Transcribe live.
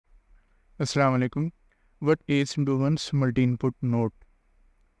Assalamu alaikum. What is Duvan's multi-input node?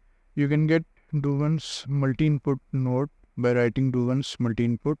 You can get Duvan's multi-input node by writing Duvan's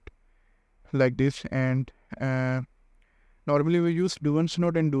multi-input like this, and normally we use Duvan's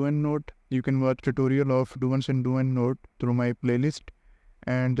node and Duvan node. You can watch tutorial of Duvan's and Duvan node through my playlist.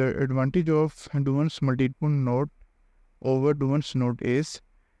 And the advantage of Duvan's multi-input node over Duvan's node is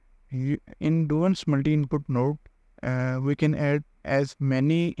in Duvan's multi-input node, we can add as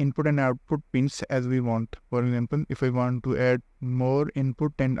many input and output pins as we want. For example, if I want to add more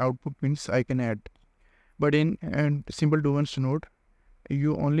input and output pins, I can add. But in simple Duvan's node,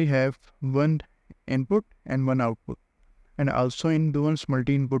 you only have one input and one output. And also in Duvan's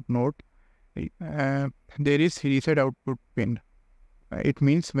multi-input node, there is reset output pin. It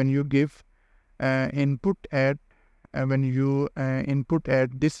means when you give input at when you input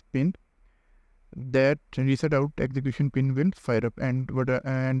at this pin, that reset out execution pin will fire up, and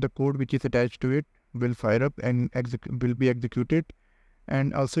the code which is attached to it will fire up and will be executed.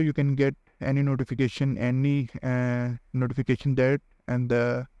 And also you can get any notification that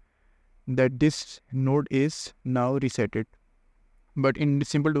this node is now resetted. But in the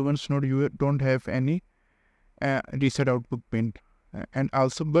simple Duvan's node, you don't have any reset output pin. And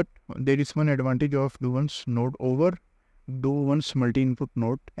also, but there is one advantage of Duvan's node over Duvan's multi-input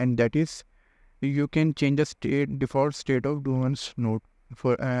node, and that is you can change the default state of Duvan's node.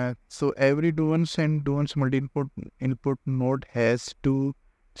 So every Duvan's and Duvan's multi-input node has two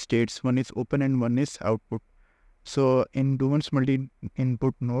states. One is open and one is output. So in Duvan's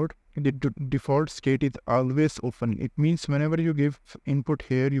multi-input node, the default state is always open. It means whenever you give input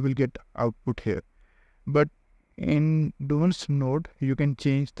here, you will get output here. But in Duvan's node, you can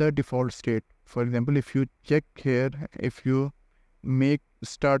change the default state. For example, if you check here, if you make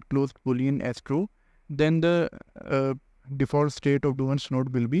start closed boolean as true, then the default state of Duvan's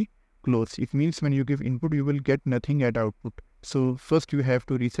node will be closed. It means when you give input, you will get nothing at output. So first you have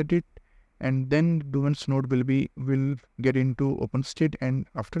to reset it, and then Duvan's node will get into open state, and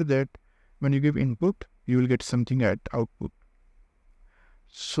after that, when you give input, you will get something at output.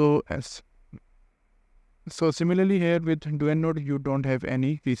 So similarly here with Duvan node, you don't have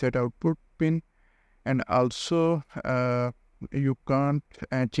any reset output pin, and also you can't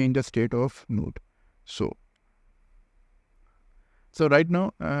change the state of node. So right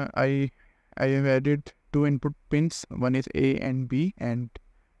now I have added two input pins. One is A and B, and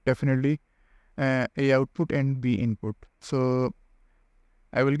definitely A output and B input. So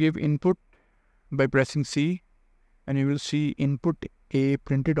I will give input by pressing C, and you will see input A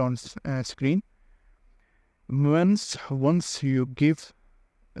printed on screen. Once you give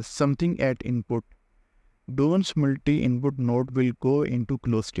something at input, Duvan's multi-input node will go into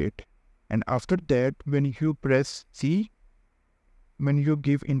closed state. And after that, when you press C, when you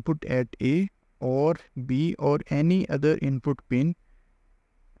give input at A or B or any other input pin,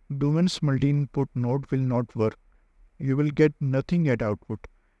 Duvan's multi-input node will not work. You will get nothing at output.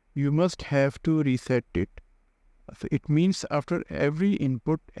 You must have to reset it. So it means after every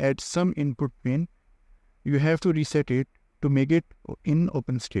input at some input pin, you have to reset it to make it in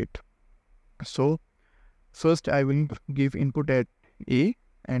open state. So first I will give input at A,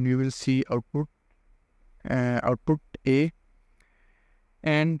 and you will see output A,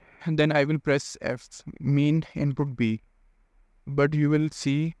 and then I will press F, mean input B, but you will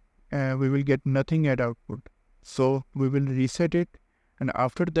see we will get nothing at output. So we will reset it, and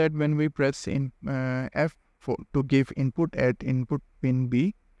after that, when we press F to give input at input pin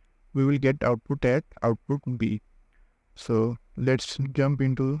B, we will get output at output B. So let's jump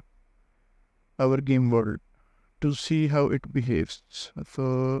into our game world to see how it behaves.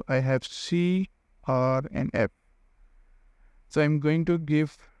 So I have C, R, and F. So I'm going to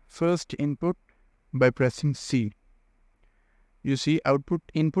give first input by pressing C. You see output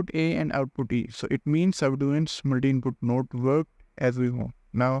input A and output E. So it means our Duvan's multi-input node worked as we want.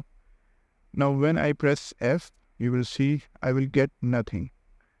 Now when I press F, you will see I will get nothing.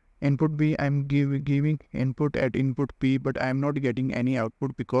 Input B, I'm giving input at input P, but I'm not getting any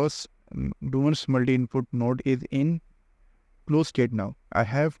output because Duvan's multi-input node is in closed state now. I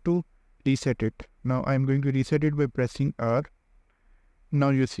have to reset it. Now I'm going to reset it by pressing R. Now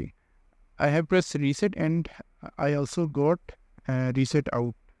you see, I have pressed reset, and I also got reset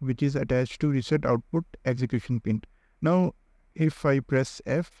out, which is attached to reset output execution pin. Now if I press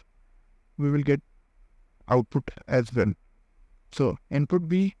F, we will get output as well. So input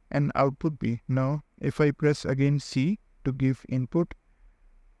B and output B. Now if I press again C to give input,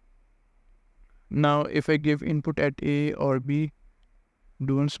 now if I give input at A or B,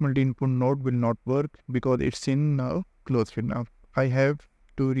 Duvan's multi-input node will not work because it's in now closed state. Now I have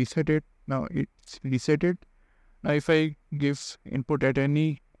to reset it Now it's resetted. Now if I give input at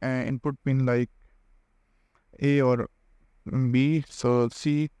any input pin like A or B, so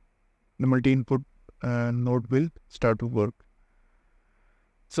C, the multi-input node will start to work.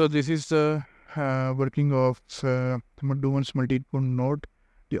 So this is the working of Duvan's multi-input node.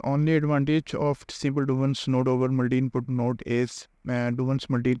 The only advantage of simple Duvan's node over multi-input node is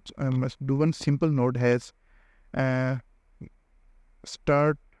Duvan's simple node has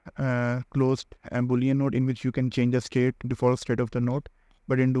start, closed, and boolean node in which you can change the default state of the node.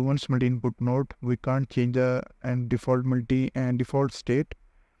 But in Duvan's multi-input node, we can't change the default state.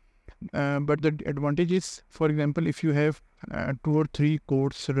 But the advantage is, for example, if you have 2 or 3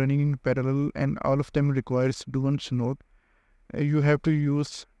 codes running in parallel and all of them requires Duvan's node, you have to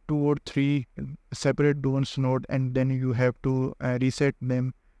use 2 or 3 separate Duvan's node, and then you have to reset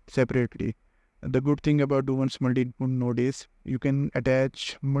them separately. The good thing about Duvan's multi-input node is you can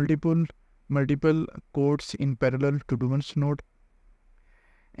attach multiple codes in parallel to Duvan's node,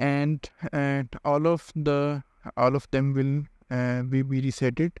 and all of them will be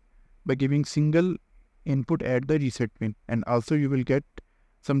resetted by giving single input at the reset pin, and also you will get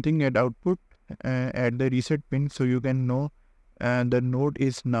something at output at the reset pin, so you can know the node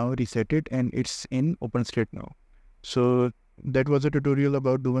is now resetted and it's in open state now. So that was a tutorial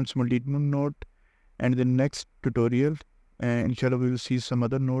about Duvan's multi-input node, and the next tutorial inshallah we will see some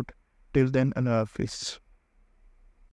other node. Till then, Allah Hafiz.